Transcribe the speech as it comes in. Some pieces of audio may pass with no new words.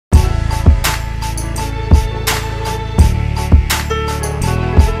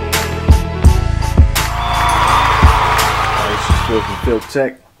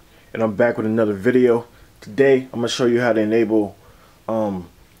Tech, and I'm back with another video. Today I'm going to show you how to enable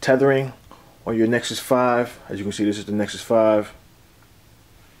tethering on your Nexus 5. As you can see, this is the Nexus 5.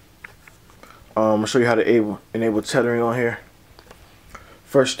 I'm going to show you how to enable tethering on here.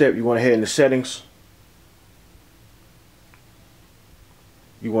 First step, you want to head into settings.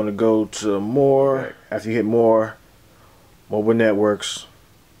 You want to go to more. After you hit more, mobile networks,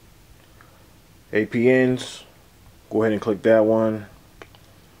 APNs, go ahead and click that one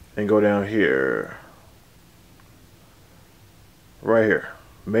and go down here, right here.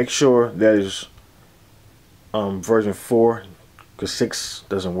 Make sure that is version 4, because 6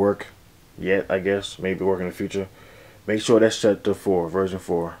 doesn't work yet. I guess maybe work in the future. Make sure that's set to 4, version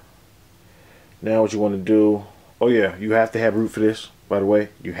 4. Now what you want to do, oh yeah, you have to have root for this, by the way.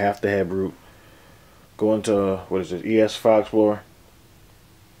 You have to have root. Go into, what is it, ES File Explorer.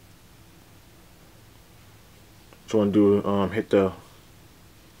 What you want to do,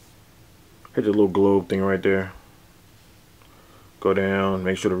 hit the little globe thing right there. Go down,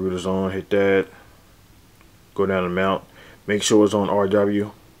 make sure the root is on, hit that. Go down to mount, make sure it's on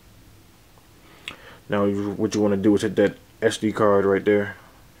RW. Now what you want to do is hit that SD card right there,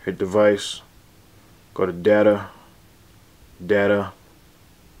 hit device, go to data,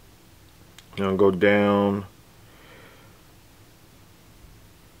 and go down,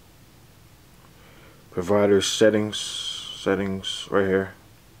 provider settings right here,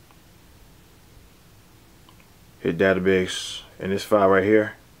 hit database, and this file right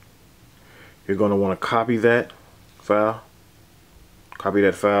here, you're going to want to copy that file.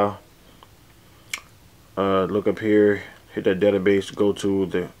 Look up here, hit that database, go to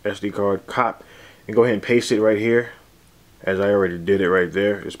the SD card, copy, and go ahead and paste it right here, as I already did it right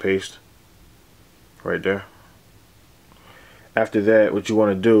there. Just paste right there. After that, what you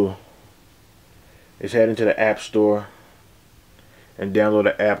want to do is head into the App Store and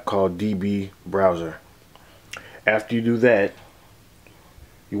download an app called DB Browser. After you do that,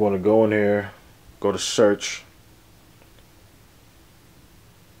 you want to go in here, go to search,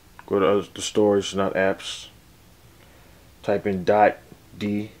 go to the storage, not apps, type in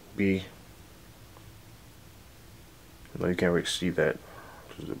 .db. No, you can't really see that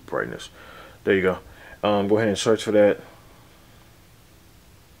because of the brightness. There you go. Go ahead and search for that.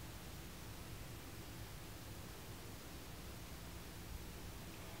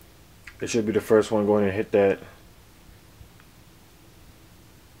 It should be the first one. Go ahead and hit that.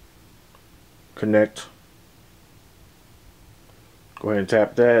 Connect. Go ahead and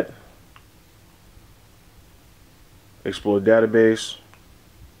tap that. Explore database.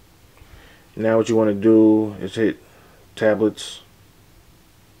 Now what you want to do is hit tablets,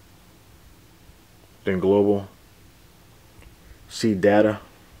 then global, see data.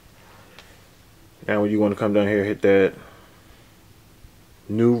 Now when you want to come down here, hit that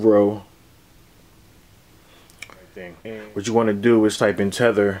new row thing. What you want to do is type in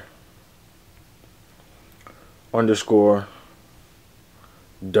tether underscore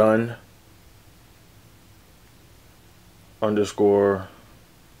done underscore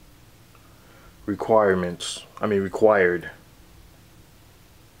required.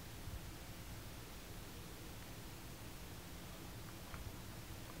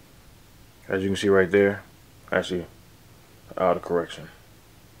 As you can see right there, actually out of correction.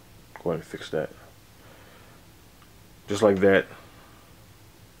 Go ahead and fix that. Just like that.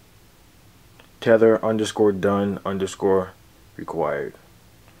 Tether underscore done underscore required.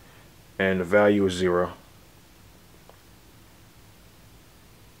 And the value is 0.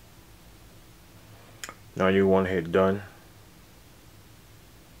 Now you want to hit done.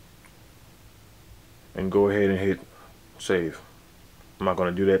 And go ahead and hit save. I'm not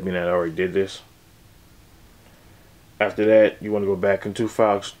going to do that, meaning I already did this. After that, you want to go back into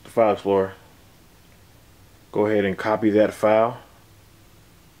File Explorer. Go ahead and copy that file.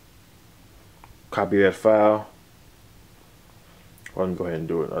 Well, let me go ahead and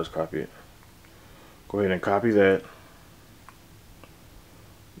do it. I'll just copy it. Go ahead and copy that.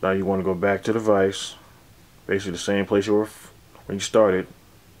 Now you want to go back to device. Basically the same place you were when you started.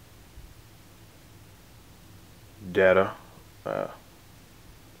 Data.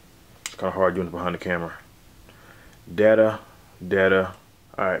 It's kind of hard doing it behind the camera. Data.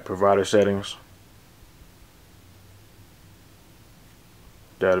 Alright, provider settings.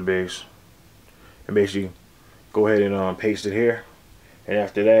 Database. And basically go ahead and paste it here. And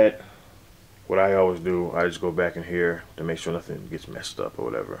after that, what I always do, I just go back in here to make sure nothing gets messed up or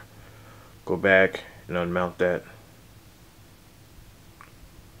whatever. Go back and unmount that.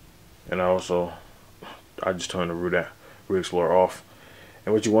 And I just turn the root Explorer off.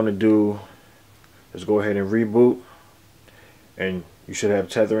 And what you want to do is go ahead and reboot, and you should have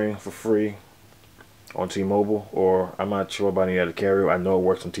tethering for free on T-Mobile, or I'm not sure about any other carrier. I know it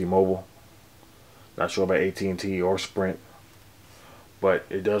works on T-Mobile. Not sure about AT&T or Sprint, but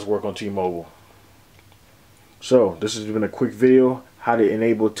it does work on T-Mobile. So this has been a quick video how to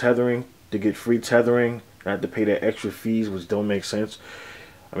enable tethering to get free tethering, not have to pay that extra fees which don't make sense.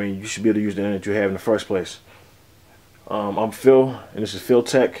 I mean, you should be able to use the internet you have in the first place. I'm Phil, and this is Phil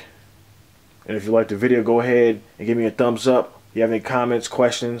Tech. And if you like the video, go ahead and give me a thumbs up. If you have any comments,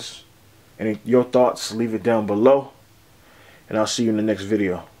 questions, your thoughts, leave it down below. And I'll see you in the next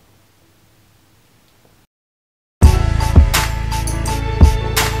video.